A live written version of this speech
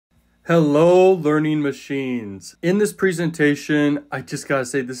Hello, learning machines. In this presentation, I just gotta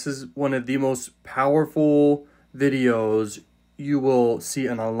say this is one of the most powerful videos you will see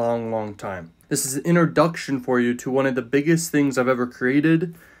in a long time. This is an introduction for you to one of the biggest things I've ever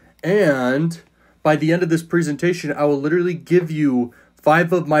created. And by the end of this presentation, I will literally give you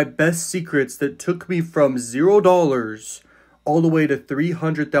 5 of my best secrets that took me from $0 all the way to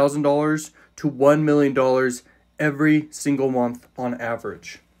 $300,000 to $1 million every single month on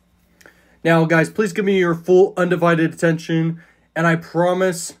average. Now, guys, please give me your full undivided attention, and I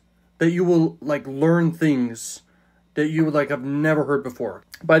promise that you will learn things that you have never heard before.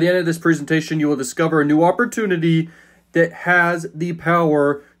 By the end of this presentation, you will discover a new opportunity that has the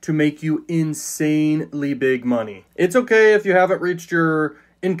power to make you insanely big money. It's okay if you haven't reached your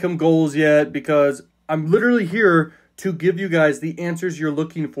income goals yet, because I'm literally here to give you guys the answers you're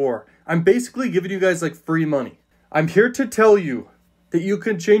looking for. I'm basically giving you guys free money. I'm here to tell you that you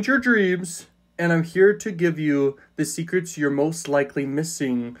can change your dreams, and I'm here to give you the secrets you're most likely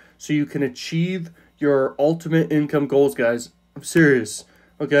missing so you can achieve your ultimate income goals, guys. I'm serious,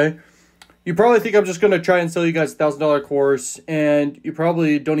 okay? You probably think I'm just going to try and sell you guys a $1,000 course, and you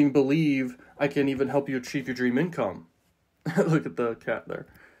probably don't even believe I can even help you achieve your dream income. Look at the cat there.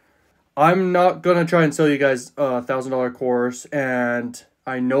 I'm not going to try and sell you guys a $1,000 course, and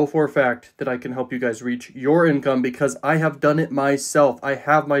I know for a fact that I can help you guys reach your income because I have done it myself. I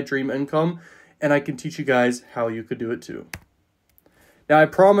have my dream income, and I can teach you guys how you could do it too. Now, I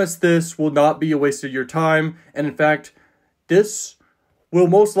promise this will not be a waste of your time, and in fact, this will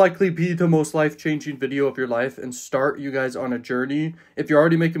most likely be the most life-changing video of your life and start you guys on a journey. If you're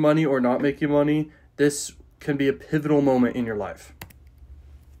already making money or not making money, this can be a pivotal moment in your life.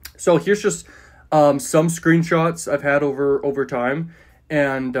 So here's just some screenshots I've had over time.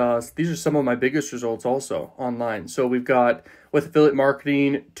 And these are some of my biggest results also online. So we've got, with affiliate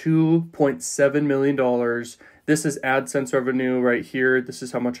marketing, $2.7 million. This is AdSense revenue right here. This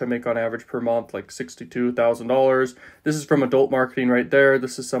is how much I make on average per month, like $62,000. This is from adult marketing right there.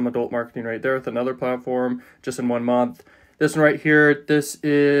 This is some adult marketing right there with another platform just in 1 month. This one right here, this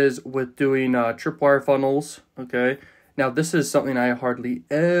is with doing tripwire funnels, okay? Now, this is something I hardly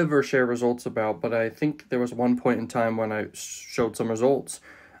ever share results about, but I think there was one point in time when I showed some results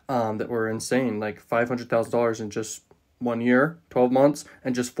that were insane, like $500,000 in just 1 year, 12 months,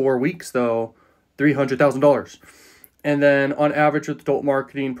 and just 4 weeks, though, $300,000. And then on average with adult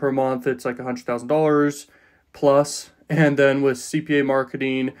marketing per month, it's like $100,000 plus. And then with CPA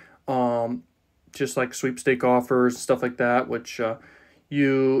marketing, just like sweepstake offers, stuff like that, which if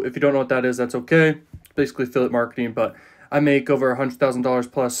you don't know what that is, that's okay. Basically affiliate marketing, but I make over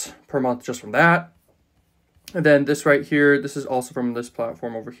 $100,000 plus per month just from that. And then this right here, this is also from this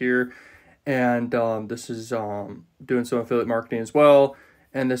platform over here. And this is doing some affiliate marketing as well.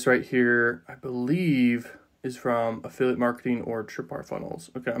 And this right here, I believe, is from affiliate marketing or tripwire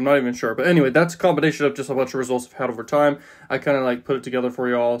funnels. Okay, I'm not even sure. But anyway, that's a combination of just a bunch of results I've had over time. I kind of put it together for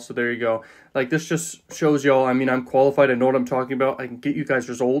y'all. So there you go. This just shows y'all, I mean, I'm qualified. I know what I'm talking about. I can get you guys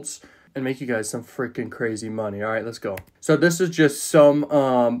results and make you guys some freaking crazy money. All right, let's go. So this is just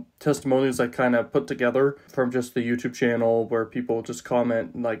some testimonials I kind of put together from just the YouTube channel where people just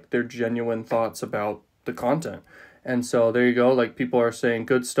comment their genuine thoughts about the content. And so there you go. People are saying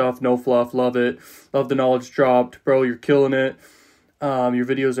good stuff, no fluff, love it. Love the knowledge dropped. Bro, you're killing it. Your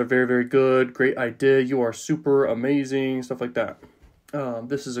videos are very good. Great idea. You are super amazing. Stuff like that.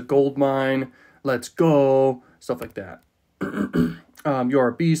 This is a gold mine. Let's go. Stuff like that. You are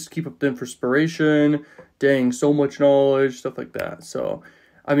a beast. Keep up the inspiration. Dang, so much knowledge. Stuff like that. So,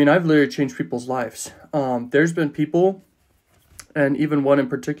 I mean, I've literally changed people's lives. There's been people, and even one in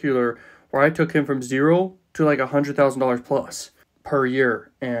particular, where I took him from zero to $100,000 plus per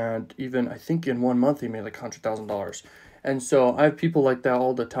year. And even, I think in 1 month, he made $100,000. And so I have people like that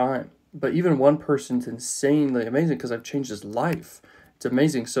all the time. But even one person's insanely amazing because I've changed his life. It's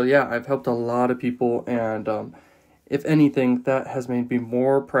amazing. So yeah, I've helped a lot of people, and if anything, that has made me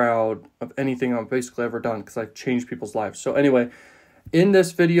more proud of anything I've basically ever done because I've changed people's lives. So anyway, in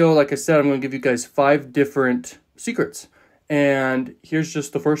this video, like I said, I'm going to give you guys 5 different secrets. And here's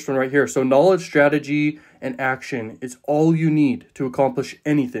just the first one right here. So knowledge, strategy, and action is all you need to accomplish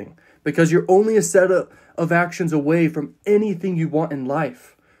anything, because you're only a set of actions away from anything you want in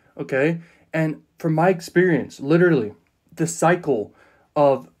life, okay? And from my experience, literally, the cycle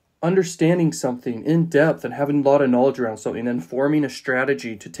of understanding something in depth and having a lot of knowledge around something and forming a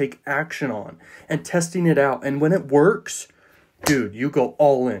strategy to take action on and testing it out. And when it works, dude, you go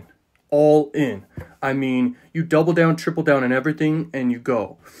all in. All in. I mean, you double down, triple down on everything, and you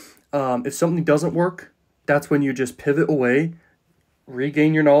go. If something doesn't work, that's when you just pivot away,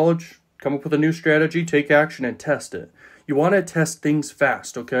 regain your knowledge, Come up with a new strategy, take action, and test it. You want to test things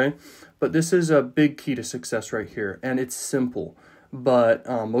fast, okay? But this is a big key to success right here, and it's simple. But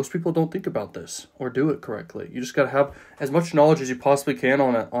most people don't think about this or do it correctly. You just got to have as much knowledge as you possibly can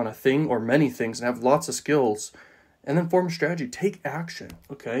on a thing or many things, and have lots of skills, and then form a strategy. Take action,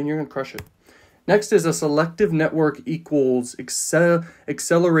 okay? And you're going to crush it. Next is a selective network equals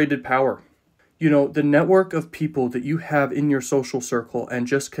accelerated power. You know, the network of people that you have in your social circle and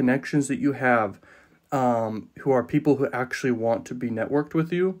just connections that you have who are people who actually want to be networked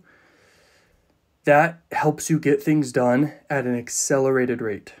with you, that helps you get things done at an accelerated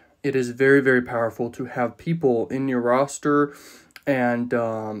rate. It is very, very powerful to have people in your roster and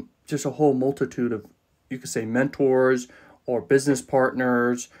just a whole multitude of, you could say, mentors or business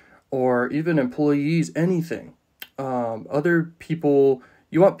partners or even employees, anything. Other people,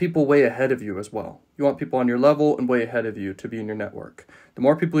 you want people way ahead of you as well. You want people on your level and way ahead of you to be in your network. The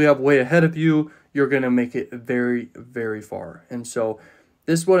more people you have way ahead of you, you're going to make it very, very far. And so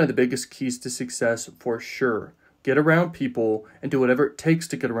this is one of the biggest keys to success for sure. Get around people and do whatever it takes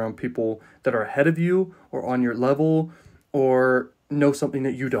to get around people that are ahead of you or on your level or know something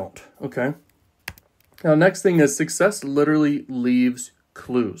that you don't, okay? Now, next thing is success literally leaves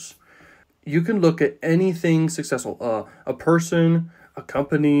clues. You can look at anything successful, a person, a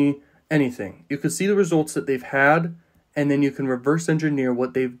company, anything. You can see the results that they've had, and then you can reverse engineer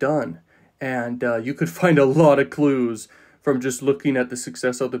what they've done. And you could find a lot of clues from just looking at the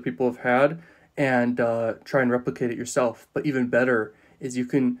success other people have had and try and replicate it yourself. But even better is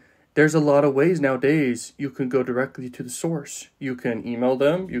there's a lot of ways nowadays you can go directly to the source. You can email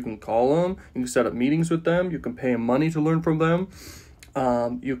them, you can call them, you can set up meetings with them, you can pay them money to learn from them.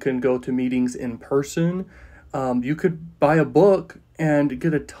 You can go to meetings in person. You could buy a book and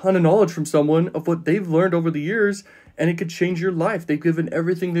get a ton of knowledge from someone of what they've learned over the years, and it could change your life. They've given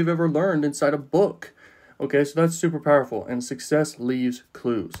everything they've ever learned inside a book. Okay, so that's super powerful, and success leaves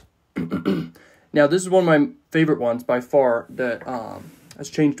clues. Now, this is one of my favorite ones by far that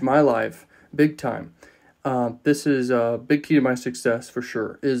has changed my life big time. This is a big key to my success for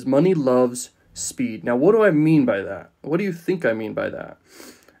sure, is money loves speed. Now, what do I mean by that? What do you think I mean by that?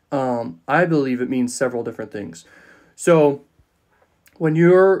 I believe it means several different things. So when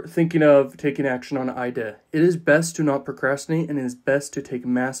you're thinking of taking action on an idea, it is best to not procrastinate, and it is best to take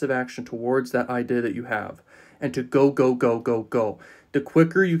massive action towards that idea that you have and to go, go, go, go, go. The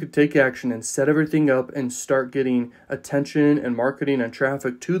quicker you could take action and set everything up and start getting attention and marketing and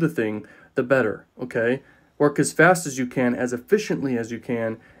traffic to the thing, the better, okay? Work as fast as you can, as efficiently as you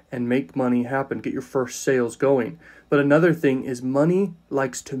can, and make money happen. Get your first sales going. But another thing is money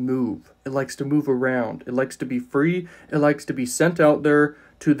likes to move. It likes to move around. It likes to be free. It likes to be sent out there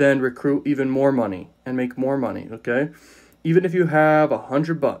to then recruit even more money and make more money, okay? Even if you have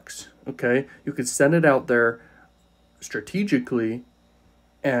 $100, okay, you could send it out there strategically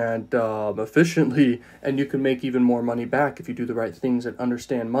and efficiently, and you can make even more money back if you do the right things and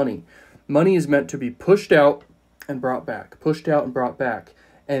understand money. Money is meant to be pushed out and brought back, pushed out and brought back,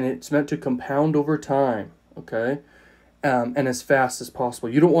 and it's meant to compound over time, okay? And as fast as possible.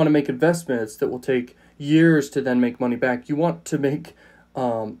 You don't want to make investments that will take years to then make money back. You want to make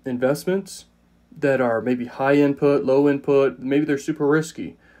investments that are maybe high input, low input, maybe they're super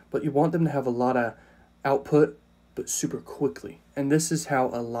risky, but you want them to have a lot of output, but super quickly. And this is how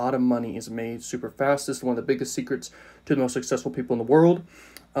a lot of money is made super fast. This is one of the biggest secrets to the most successful people in the world.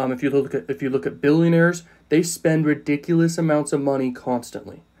 If you look at billionaires, they spend ridiculous amounts of money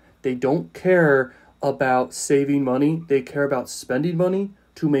constantly. They don't care about saving money. They care about spending money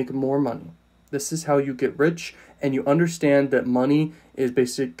to make more money. This is how you get rich, and you understand that money is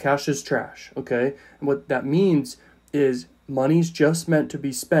basic, cash is trash, okay? And what that means is money's just meant to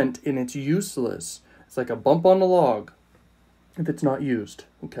be spent, and it's useless. It's like a bump on the log if it's not used,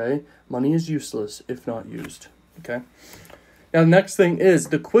 okay? Money is useless if not used, okay? Now, the next thing is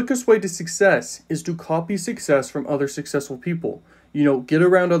the quickest way to success is to copy success from other successful people. You know, get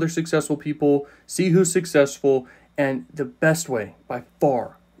around other successful people, see who's successful, and the best way by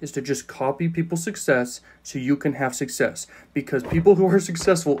far is to just copy people's success so you can have success. Because people who are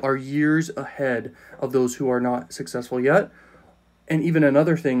successful are years ahead of those who are not successful yet. And even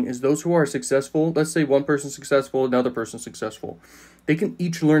another thing is those who are successful, let's say one person's successful, another person's successful, they can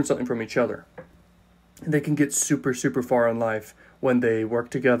each learn something from each other. They can get super, super far in life when they work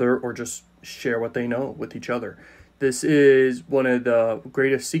together or just share what they know with each other. This is one of the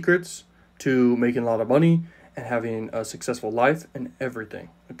greatest secrets to making a lot of money and having a successful life and everything,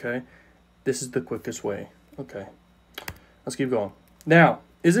 okay? This is the quickest way, okay? Let's keep going. Now,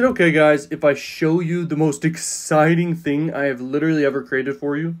 is it okay, guys, if I show you the most exciting thing I have literally ever created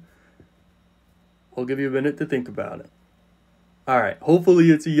for you? I'll give you a minute to think about it. All right, hopefully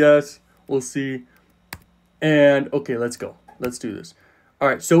it's a yes. We'll see. And okay, let's go. Let's do this. All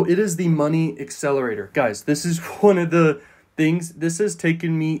right, so it is the Money Accelerator. Guys, this is one of the things, this has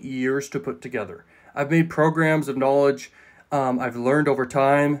taken me years to put together. I've made programs of knowledge I've learned over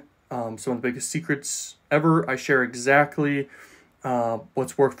time. Some of the biggest secrets ever. I share exactly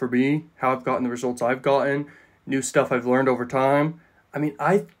what's worked for me, how I've gotten the results I've gotten, new stuff I've learned over time. I mean,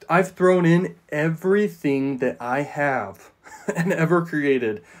 I've thrown in everything that I have and ever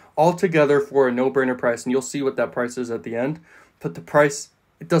created all together for a no-brainer price. And you'll see what that price is at the end. But the price,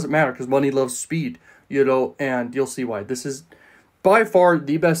 it doesn't matter because money loves speed, you know, and you'll see why. This is by far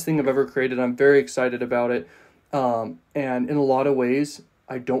the best thing I've ever created. I'm very excited about it. And in a lot of ways,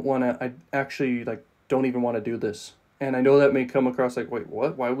 I actually don't even want to do this. And I know that may come across like, wait,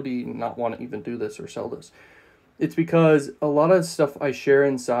 what? Why would he not want to even do this or sell this? It's because a lot of stuff I share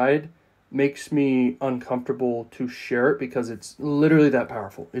inside makes me uncomfortable to share it because it's literally that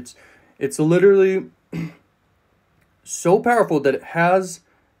powerful. It's literally so powerful that it has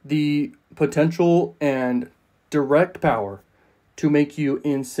the potential and direct power to make you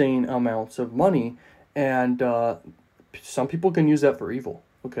insane amounts of money. And some people can use that for evil,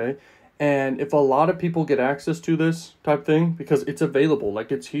 okay? And if a lot of people get access to this type thing, because it's available,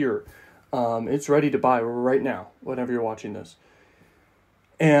 like it's here, it's ready to buy right now, whenever you're watching this.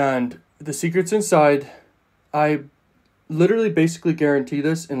 And the secrets inside, I literally basically guarantee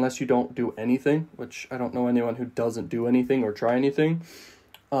this unless you don't do anything, which I don't know anyone who doesn't do anything or try anything.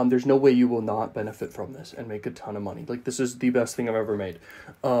 There's no way you will not benefit from this and make a ton of money. Like, this is the best thing I've ever made.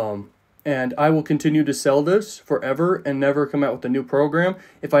 And I will continue to sell this forever and never come out with a new program.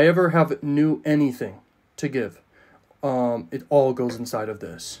 If I ever have new anything to give, it all goes inside of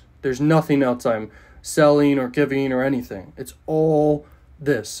this. There's nothing else I'm selling or giving or anything. It's all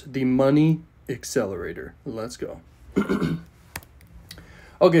this, the Money Accelerator. Let's go.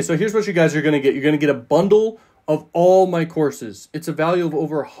 Okay, so here's what you guys are going to get. You're going to get a bundle of all my courses. It's a value of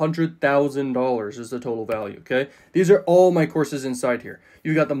over $100,000 is the total value, okay? These are all my courses inside here.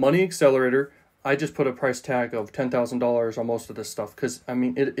 You got the Money Accelerator. I just put a price tag of $10,000 on most of this stuff because, I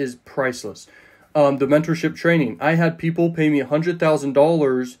mean, it is priceless. The mentorship training. I had people pay me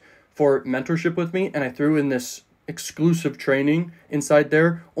 $100,000 for mentorship with me, and I threw in this exclusive training inside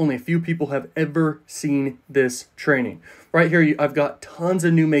there. Only a few people have ever seen this training. Right here, I've got tons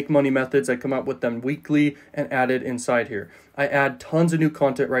of new make money methods. I come up with them weekly and added inside here. I add tons of new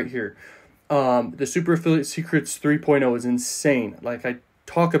content right here. The Super Affiliate Secrets 3.0 is insane. Like, I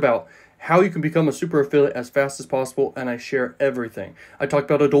talk about how you can become a super affiliate as fast as possible, and I share everything. I talk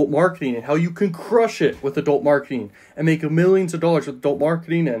about adult marketing and how you can crush it with adult marketing and make millions of dollars with adult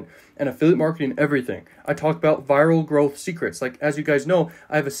marketing and affiliate marketing, everything. I talk about viral growth secrets. Like, as you guys know,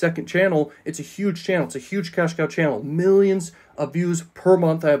 I have a second channel. It's a huge channel. It's a huge cash cow channel. Millions of views per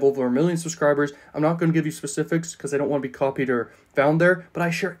month. I have over 1 million subscribers. I'm not going to give you specifics because I don't want to be copied or found there, but I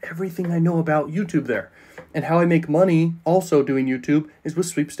share everything I know about YouTube there. And how I make money also doing YouTube is with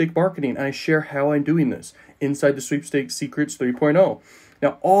sweepstake marketing. And I share how I'm doing this inside the Sweepstake Secrets 3.0.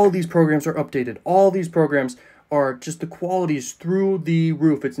 Now, all these programs are updated. All these programs are just, the qualities through the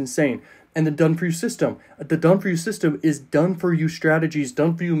roof. It's insane. And the done for you system. The done for you system is done for you strategies,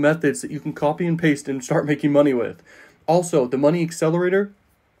 done for you methods that you can copy and paste and start making money with. Also, the Money Accelerator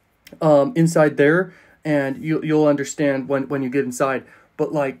inside there, and you'll understand when you get inside.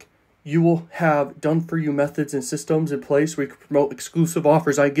 But like, you will have done for you methods and systems in place where you can promote exclusive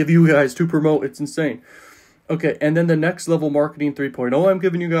offers I give you guys to promote. It's insane. Okay, and then the next level marketing 3.0 I'm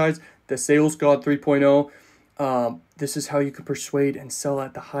giving you guys, the Sales God 3.0. This is how you can persuade and sell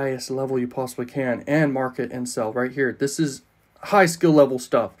at the highest level you possibly can and market and sell right here. This is high skill level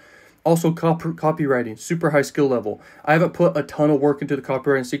stuff. Also copywriting, super high skill level. I haven't put a ton of work into the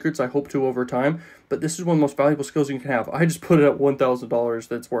copywriting secrets. I hope to over time, but this is one of the most valuable skills you can have. I just put it at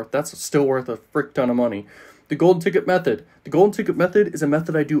 $1,000 that's still worth a frick ton of money. The golden ticket method. The golden ticket method is a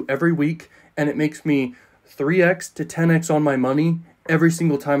method I do every week, and it makes me 3x to 10x on my money every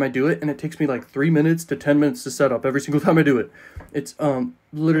single time I do it, and it takes me like 3 minutes to 10 minutes to set up every single time I do it. It's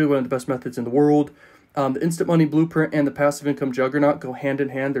literally one of the best methods in the world. The Instant Money Blueprint and the Passive Income Juggernaut go hand in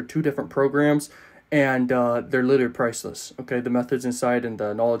hand. They're two different programs, and they're literally priceless. Okay, the methods inside and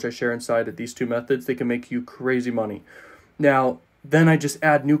the knowledge I share inside of these two methods, they can make you crazy money. Now, then I just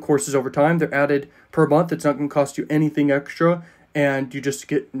add new courses over time. They're added per month. It's not going to cost you anything extra, and you just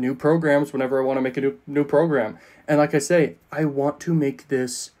get new programs whenever I want to make a new program. And like I say, I want to make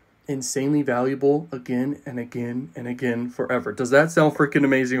this insanely valuable again and again and again forever. Does that sound freaking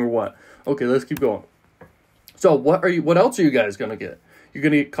amazing or what? Okay, let's keep going. So what else are you guys going to get? You're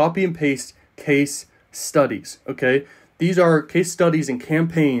going to get copy and paste case studies, okay? These are case studies and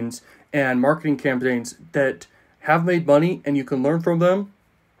campaigns and marketing campaigns that have made money, and you can learn from them.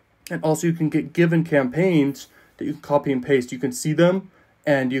 And also you can get given campaigns that you can copy and paste. You can see them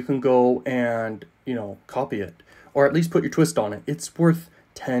and you can go and, you know, copy it, or at least put your twist on it. It's worth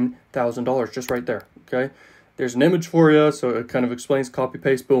 $10,000 just right there, okay? There's an image for you, so it kind of explains copy,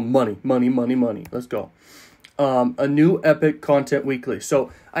 paste, boom, money, money, money, money. Let's go. A new epic content weekly.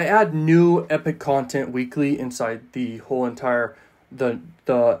 So I add new epic content weekly inside the whole entire, the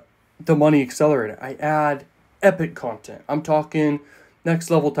money accelerator. I add epic content. I'm talking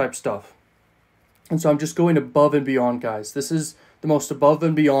next level type stuff. And so I'm just going above and beyond, guys. This is the most above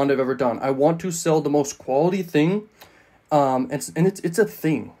and beyond I've ever done. I want to sell the most quality thing. And it's a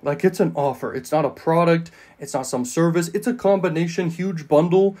thing. Like, it's an offer. It's not a product. It's not some service. It's a combination, huge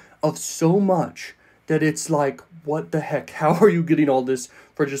bundle of so much that it's like, what the heck? How are you getting all this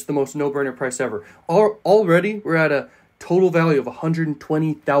for just the most no-brainer price ever? Already, we're at a total value of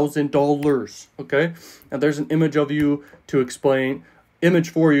 $120,000, okay? And there's an image of you to explain, image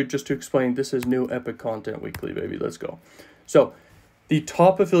for you just to explain this is new epic content weekly, baby. Let's go. So, the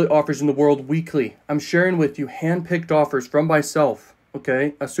top affiliate offers in the world weekly. I'm sharing with you hand-picked offers from myself,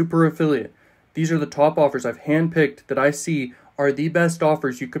 okay? A super affiliate. These are the top offers I've hand-picked that I see are the best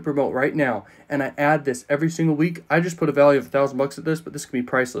offers you could promote right now. And I add this every single week. I just put a value of $1,000 at this, but this can be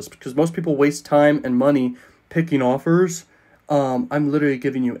priceless because most people waste time and money picking offers. I'm literally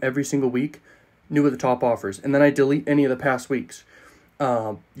giving you every single week new of the top offers. And then I delete any of the past weeks.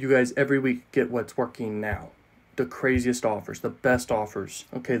 You guys every week get what's working now. The craziest offers, the best offers,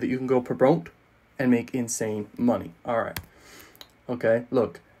 okay, that you can go promote and make insane money. All right. Okay,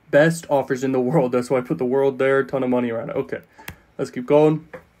 look. Best offers in the world. That's why I put the world there. A ton of money around it. Okay, let's keep going.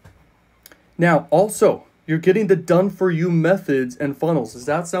 Now, also, you're getting the done-for-you methods and funnels. Does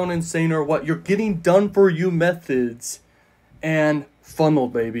that sound insane or what? You're getting done-for-you methods and funnel,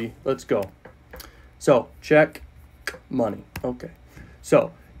 baby. Let's go. So, check money. Okay.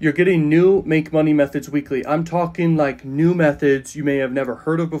 So, you're getting new make money methods weekly. I'm talking like new methods you may have never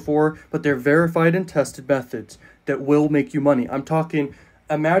heard of before, but they're verified and tested methods that will make you money. I'm talking,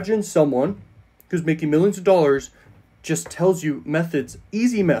 imagine someone who's making millions of dollars just tells you methods,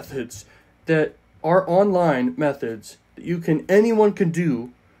 easy methods that are online methods that anyone can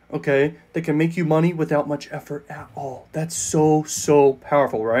do, okay, that can make you money without much effort at all. That's so, so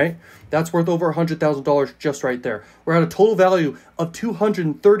powerful, right? That's worth over $100,000 just right there. We're at a total value of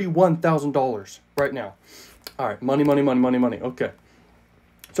 $231,000 right now. All right, money, money, money, money, money. Okay.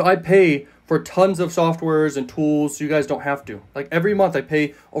 So I pay for tons of softwares and tools, so you guys don't have to. Like every month I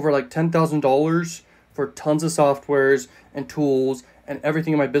pay over like $10,000 for tons of softwares and tools and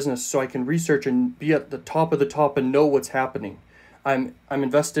everything in my business so I can research and be at the top of the top and know what's happening. I'm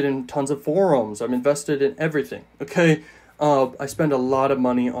invested in tons of forums. I'm invested in everything, okay? I spend a lot of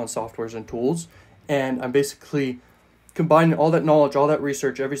money on softwares and tools, and I'm basically combining all that knowledge, all that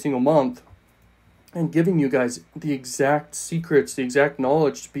research every single month and giving you guys the exact secrets, the exact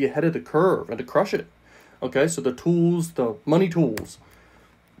knowledge to be ahead of the curve and to crush it, okay? So the tools, the money tools.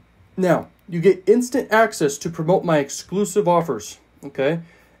 Now, you get instant access to promote my exclusive offers, okay?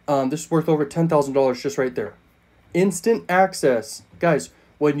 This is worth over $10,000 just right there. Instant access. Guys,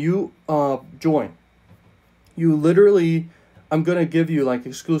 when you join, you literally, I'm going to give you like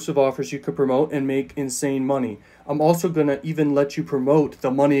exclusive offers you could promote and make insane money. I'm also going to even let you promote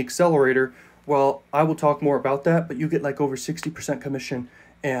the Money Accelerator. Well, I will talk more about that, but you get like over 60% commission,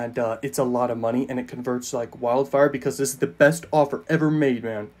 and it's a lot of money, and it converts like wildfire because this is the best offer ever made,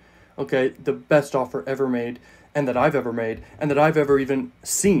 man. Okay, the best offer ever made, and that I've ever made, and that I've ever even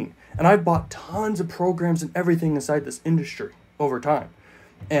seen. And I've bought tons of programs and everything inside this industry over time.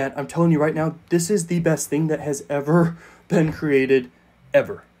 And I'm telling you right now, this is the best thing that has ever been created,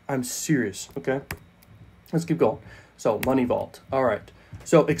 ever. I'm serious, okay? Let's keep going. So, Money Vault. All right.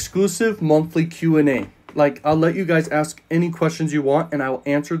 So, exclusive monthly Q&A. Like, I'll let you guys ask any questions you want, and I will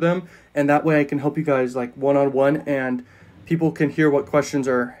answer them. And that way I can help you guys, like, one-on-one, and people can hear what questions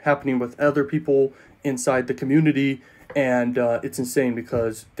are happening with other people inside the community. And it's insane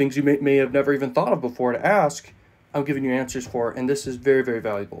because things you may have never even thought of before to ask, I'm giving you answers for. And this is very, very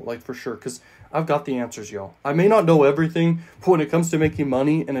valuable, like for sure, because I've got the answers, y'all. I may not know everything, but when it comes to making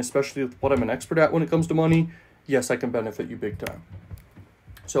money, and especially with what I'm an expert at when it comes to money, yes, I can benefit you big time.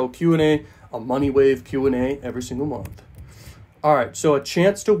 So Q&A, a Money Wave Q&A every single month. All right, so a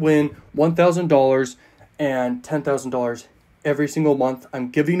chance to win $1,000 and $10,000 every single month. I'm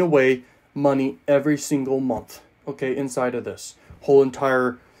giving away money every single month, okay, inside of this whole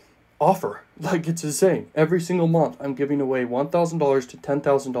entire offer. Like, it's insane. Every single month, I'm giving away $1,000 to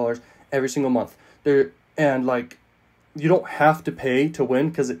 $10,000 every single month. And like, you don't have to pay to win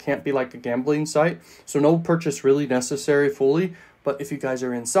because it can't be like a gambling site. So no purchase really necessary fully. But if you guys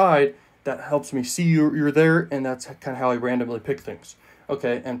are inside, that helps me see you're there, and that's kind of how I randomly pick things,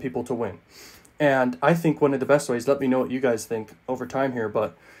 okay, and people to win. And I think one of the best ways, let me know what you guys think over time here,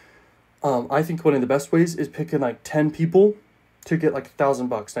 but I think one of the best ways is picking like 10 people to get like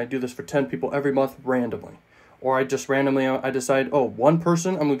 $1,000. And I do this for 10 people every month randomly. Or I just randomly, I decide, oh, one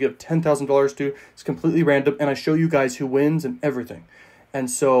person I'm going to give $10,000 to. It's completely random, and I show you guys who wins and everything. And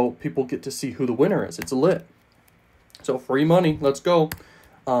so people get to see who the winner is. It's lit. So free money, let's go.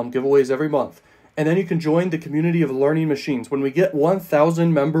 Giveaways every month. And then you can join the community of learning machines. When we get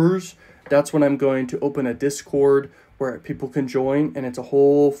 1,000 members, that's when I'm going to open a Discord where people can join, and it's a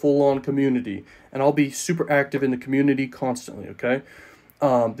whole full-on community. And I'll be super active in the community constantly, okay?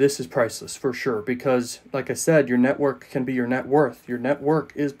 This is priceless for sure, because like I said, your network can be your net worth. Your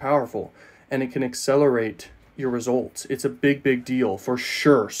network is powerful, and it can accelerate your results. It's a big deal for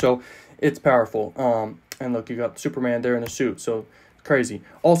sure. So it's powerful. And look, you got Superman there in the suit. So crazy.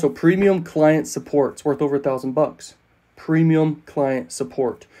 Also, premium client support. It's worth over $1,000. Premium client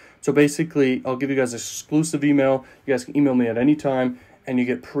support. So basically, I'll give you guys an exclusive email. You guys can email me at any time, and you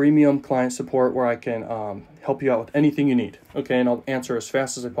get premium client support where I can help you out with anything you need. Okay, and I'll answer as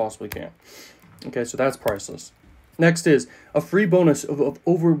fast as I possibly can. Okay, so that's priceless. Next is a free bonus of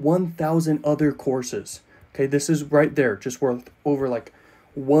over 1,000 other courses. Okay, this is right there, just worth over like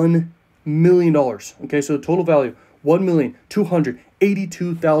 $1 million. Okay, so the total value,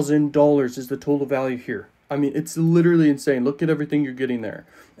 $1,282,000 is the total value here. I mean, it's literally insane. Look at everything you're getting there.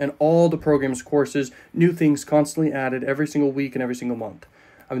 And all the programs, courses, new things constantly added every single week and every single month.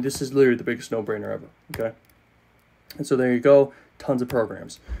 I mean, this is literally the biggest no-brainer ever, okay? And so there you go, tons of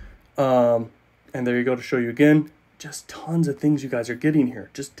programs. And there you go to show you again, just tons of things you guys are getting here.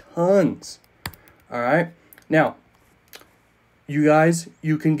 Just tons. All right? Now, you guys,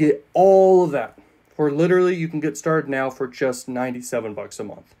 you can get all of that. For literally, you can get started now for just $97 a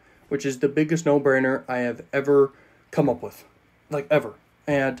month, which is the biggest no-brainer I have ever come up with, like ever.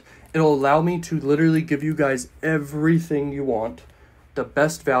 And it'll allow me to literally give you guys everything you want, the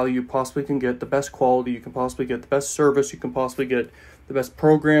best value you possibly can get, the best quality you can possibly get, the best service you can possibly get, the best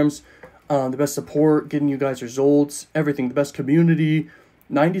programs, the best support, getting you guys results, everything, the best community.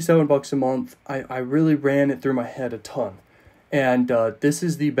 $97 a month. I really ran it through my head a ton. And this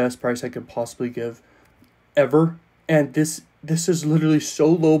is the best price I could possibly give ever. And this is literally so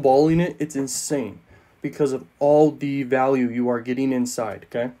low balling it, it's insane because of all the value you are getting inside,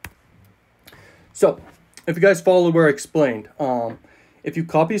 okay? So, if you guys follow where I explained, if you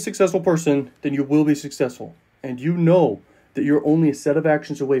copy a successful person, then you will be successful. And you know that you're only a set of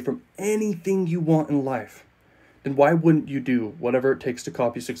actions away from anything you want in life. Then why wouldn't you do whatever it takes to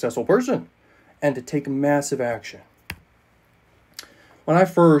copy a successful person and to take massive action? When I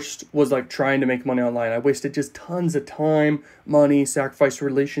first was like trying to make money online, I wasted just tons of time, money, sacrificed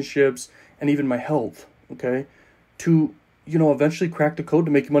relationships, and even my health, okay, to, eventually crack the code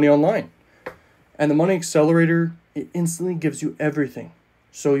to make money online. And the Money Accelerator, it instantly gives you everything.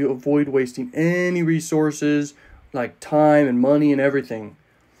 So you avoid wasting any resources, like time and money and everything.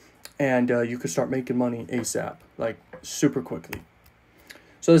 And you can start making money ASAP, like super quickly.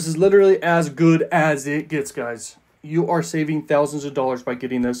 So this is literally as good as it gets, guys. You are saving thousands of dollars by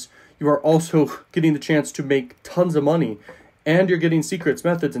getting this. You are also getting the chance to make tons of money. And you're getting secrets,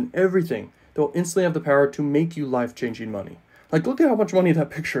 methods, and everything that will instantly have the power to make you life-changing money. Like, look at how much money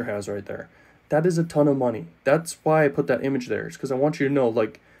that picture has right there. That is a ton of money. That's why I put that image there. It's because I want you to know,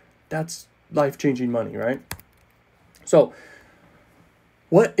 like, that's life-changing money, right? So,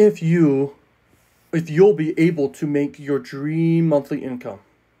 what if you'll be able to make your dream monthly income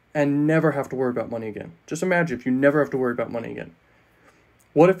and never have to worry about money again? Just imagine if you never have to worry about money again.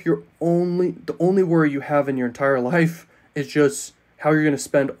 What if the only worry you have in your entire life is just how you're going to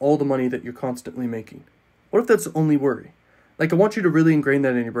spend all the money that you're constantly making? What if that's the only worry? Like, I want you to really ingrain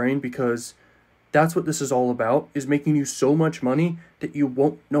that in your brain, because that's what this is all about, is making you so much money that you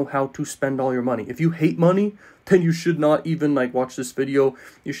won't know how to spend all your money. If you hate money, then you should not even watch this video.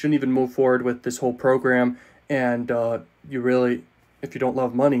 You shouldn't even move forward with this whole program. And if you don't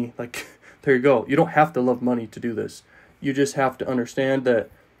love money, there you go. You don't have to love money to do this. You just have to understand that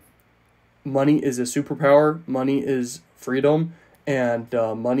money is a superpower. Money is freedom. And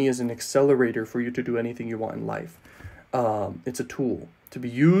money is an accelerator for you to do anything you want in life. It's a tool to be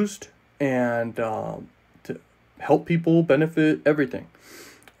used and to help people, benefit, everything.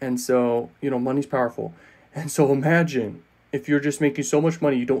 And so, money's powerful. And so imagine if you're just making so much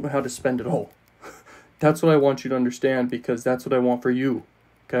money, you don't know how to spend it all. That's what I want you to understand, because that's what I want for you.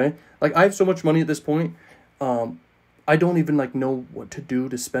 okay? Like, I have so much money at this point, I don't even like know what to do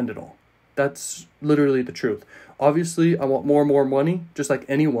to spend it all. That's literally the truth. Obviously, I want more and more money, just like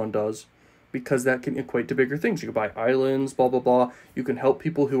anyone does, because that can equate to bigger things. You can buy islands, blah, blah, blah. You can help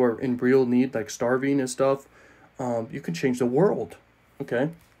people who are in real need, like starving and stuff. You can change the world, okay?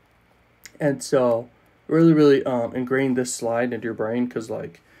 And so really, really ingrain this slide into your brain, because,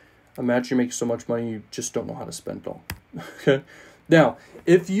 like, imagine you make so much money, you just don't know how to spend it all, okay? Now,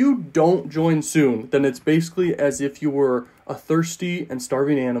 if you don't join soon, then it's basically as if you were a thirsty and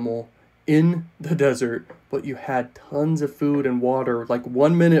starving animal in the desert, but you had tons of food and water like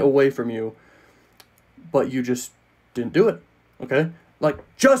 1 minute away from you, but you just didn't do it, okay? Like,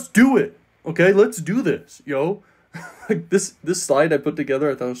 just do it, okay? Let's do this, yo. Like, this slide I put together,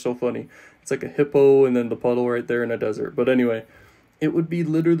 I thought it was so funny. It's like a hippo and then the puddle right there in a desert. But anyway, it would be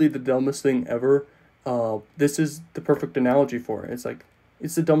literally the dumbest thing ever. This is the perfect analogy for it. It's like,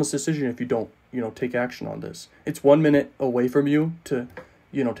 it's the dumbest decision if you don't, take action on this. It's 1 minute away from you to,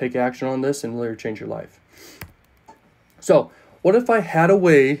 take action on this and literally change your life. So what if I had a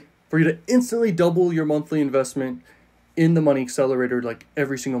way for you to instantly double your monthly investment in the Money Accelerator, like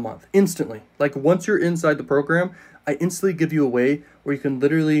every single month, instantly? Like, once you're inside the program, I instantly give you a way where you can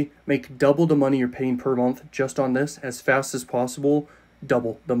literally make double the money you're paying per month just on this as fast as possible.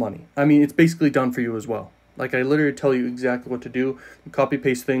 Double the money. I mean, it's basically done for you as well. Like, I literally tell you exactly what to do. You copy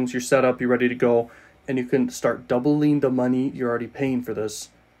paste things, you're set up, you're ready to go, and you can start doubling the money you're already paying for this.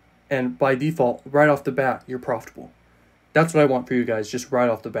 And by default, right off the bat, you're profitable. That's what I want for you guys, just right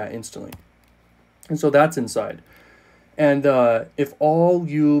off the bat, instantly. And so that's inside. And if all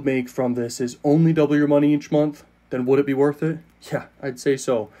you make from this is only double your money each month, then would it be worth it? Yeah, I'd say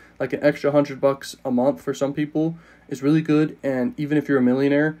so. Like, an extra $100 a month for some people is really good. And even if you're a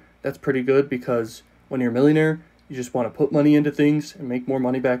millionaire, that's pretty good, because when you're a millionaire, you just want to put money into things and make more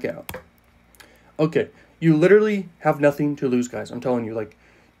money back out. Okay, you literally have nothing to lose, guys. I'm telling you, like,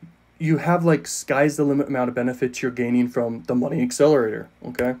 you have like sky's the limit amount of benefits you're gaining from the Money Accelerator,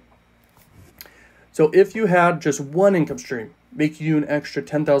 okay? So if you had just one income stream making you an extra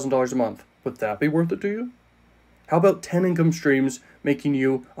 $10,000 a month, would that be worth it to you? How about 10 income streams making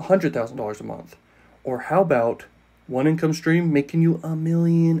you $100,000 a month? Or how about one income stream making you $1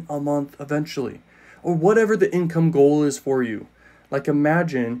 million a month eventually? Or whatever the income goal is for you. Like,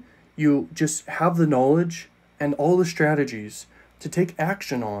 imagine you just have the knowledge and all the strategies to take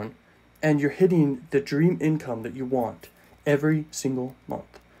action on, and you're hitting the dream income that you want every single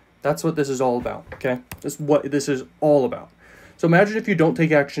month. That's what this is all about, okay? That's what this is all about. So imagine if you don't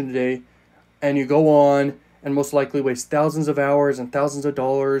take action today, and you go on and most likely waste thousands of hours and thousands of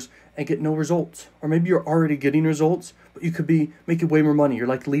dollars and get no results. Or maybe you're already getting results, but you could be making way more money. You're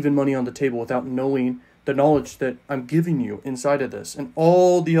like leaving money on the table without knowing the knowledge that I'm giving you inside of this and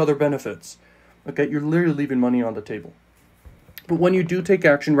all the other benefits. Okay, you're literally leaving money on the table. But when you do take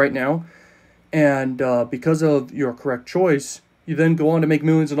action right now, and because of your correct choice, you then go on to make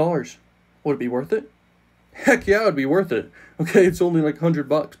millions of dollars, would it be worth it? Heck yeah, it would be worth it. Okay, it's only like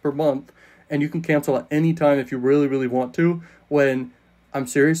 $100 per month, and you can cancel at any time if you really, really want to. When I'm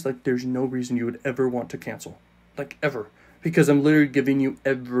serious, like, there's no reason you would ever want to cancel, like, ever, because I'm literally giving you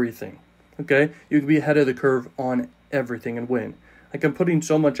everything. Okay, you can be ahead of the curve on everything and win. Like, I'm putting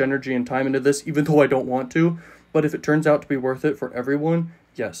so much energy and time into this, even though I don't want to. But if it turns out to be worth it for everyone,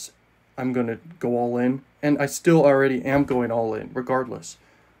 yes, I'm going to go all in. And I still already am going all in, regardless.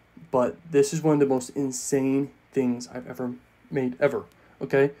 But this is one of the most insane things I've ever made, ever.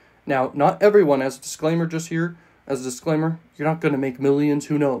 Okay? Now, not everyone, as a disclaimer just here, as a disclaimer, you're not going to make millions,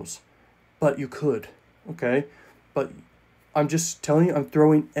 who knows? But you could, okay? But I'm just telling you, I'm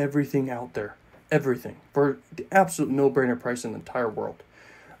throwing everything out there. Everything. For the absolute no-brainer price in the entire world.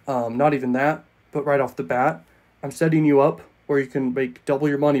 Not even that, but right off the bat, I'm setting you up where you can make double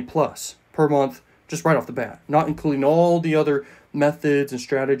your money plus per month, just right off the bat. Not including all the other methods and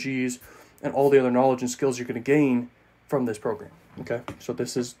strategies and all the other knowledge and skills you're going to gain from this program. Okay? So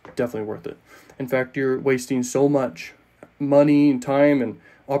this is definitely worth it. In fact, you're wasting so much money and time and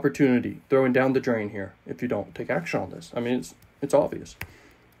opportunity throwing down the drain here if you don't take action on this. I mean, it's obvious.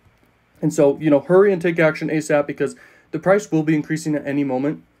 And so, hurry and take action ASAP, because the price will be increasing at any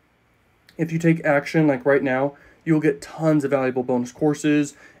moment. If you take action, like right now, you will get tons of valuable bonus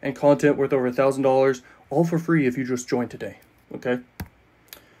courses and content worth over $1,000, all for free if you just join today, okay?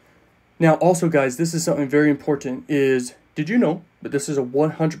 Now, also, guys, this is something very important is, did you know that this is a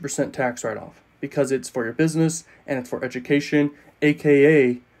 100% tax write-off? Because it's for your business and it's for education,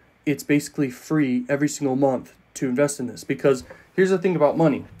 aka it's basically free every single month to invest in this. Because here's the thing about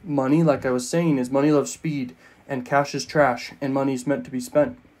money. Money, like I was saying, is money loves speed. and cash is trash, and money's meant to be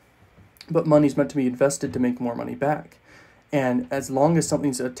spent. But money's meant to be invested to make more money back. And as long as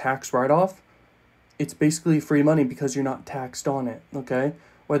something's a tax write-off, it's basically free money because you're not taxed on it, okay?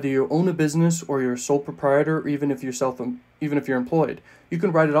 Whether you own a business or you're a sole proprietor, or even if you're employed, you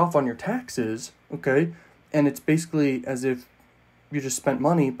can write it off on your taxes, okay? And it's basically as if you just spent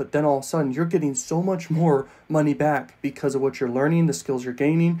money, but then all of a sudden you're getting so much more money back because of what you're learning, the skills you're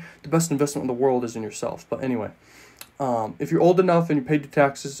gaining. The best investment in the world is in yourself. But anyway, if you're old enough and you paid your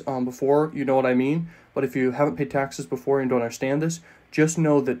taxes before, you know what I mean. But if you haven't paid taxes before and don't understand this, just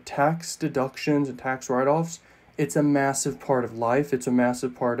know that tax deductions and tax write-offs, it's a massive part of life. It's a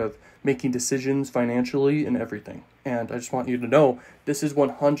massive part of making decisions financially and everything. And I just want you to know this is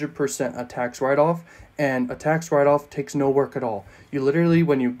 100% a tax write-off, and a tax write-off takes no work at all. You literally,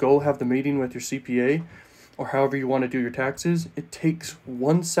 when you go have the meeting with your CPA or however you want to do your taxes, it takes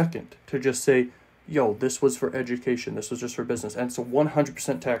 1 second to just say, yo, this was for education, this was just for business, and it's a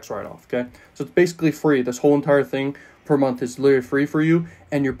 100% tax write-off, okay? So it's basically free. This whole entire thing per month is literally free for you,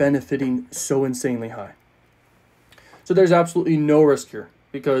 and you're benefiting so insanely high. So there's absolutely no risk here,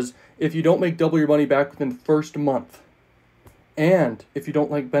 because if you don't make double your money back within the first month, and if you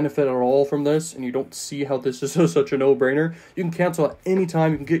don't benefit at all from this, and you don't see how this is such a no-brainer, you can cancel at any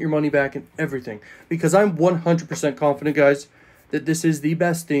time, you can get your money back and everything. Because I'm 100% confident, guys, that this is the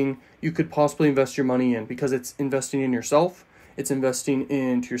best thing you could possibly invest your money in, because it's investing in yourself, it's investing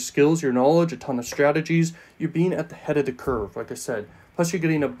into your skills, your knowledge, a ton of strategies. You're being at the head of the curve, like I said. Plus, you're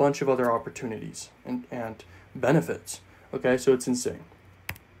getting a bunch of other opportunities and benefits. Okay, so it's insane.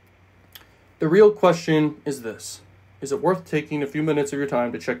 The real question is this. Is it worth taking a few minutes of your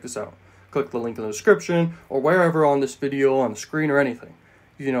time to check this out? Click the link in the description or wherever on this video, on the screen or anything.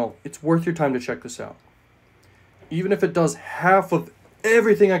 You know, it's worth your time to check this out. Even if it does half of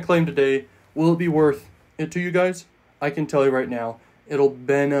everything I claim today, will it be worth it to you guys? I can tell you right now, it'll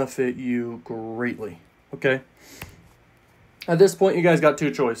benefit you greatly, okay? At this point, you guys got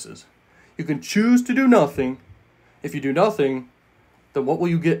two choices. You can choose to do nothing. If you do nothing, then what will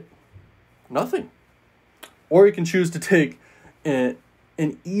you get? Nothing. Or you can choose to take an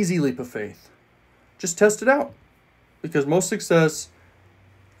easy leap of faith. Just test it out. Because most success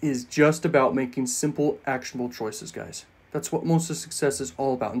is just about making simple, actionable choices, guys. That's what most of success is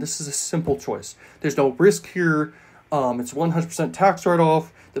all about. And this is a simple choice. There's no risk here. It's 100% tax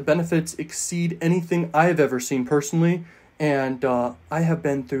write-off. The benefits exceed anything I've ever seen personally. And I have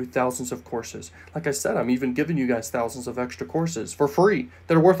been through thousands of courses. Like I said, I'm even giving you guys thousands of extra courses for free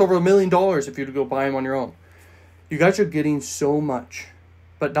that are worth over $1 million if you were to go buy them on your own. You guys are getting so much,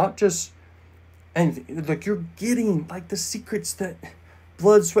 but not just anything. Like, you're getting the secrets that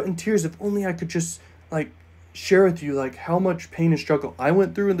blood, sweat, and tears. If only I could just share with you how much pain and struggle I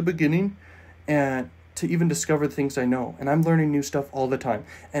went through in the beginning, and to even discover the things I know. And I'm learning new stuff all the time,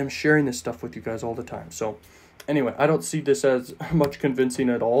 and I'm sharing this stuff with you guys all the time. So anyway, I don't see this as much convincing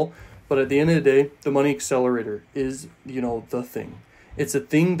at all, but at the end of the day, the Money Accelerator is, the thing. It's a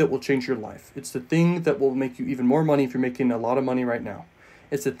thing that will change your life. It's the thing that will make you even more money if you're making a lot of money right now.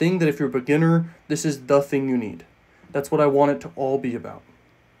 It's the thing that if you're a beginner, this is the thing you need. That's what I want it to all be about.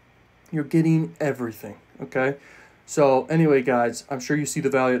 You're getting everything, okay? So anyway, guys, I'm sure you see the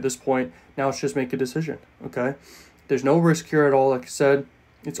value at this point. Now let's just make a decision, okay? There's no risk here at all. Like I said,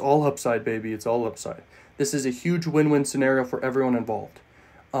 it's all upside, baby. It's all upside. This is a huge win-win scenario for everyone involved.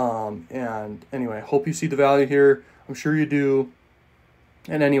 And anyway, I hope you see the value here. I'm sure you do.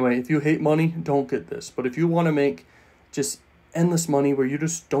 And anyway, if you hate money, don't get this. But if you want to make just endless money where you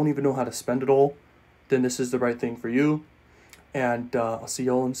just don't even know how to spend it all, then this is the right thing for you. And I'll see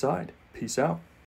you all inside. Peace out.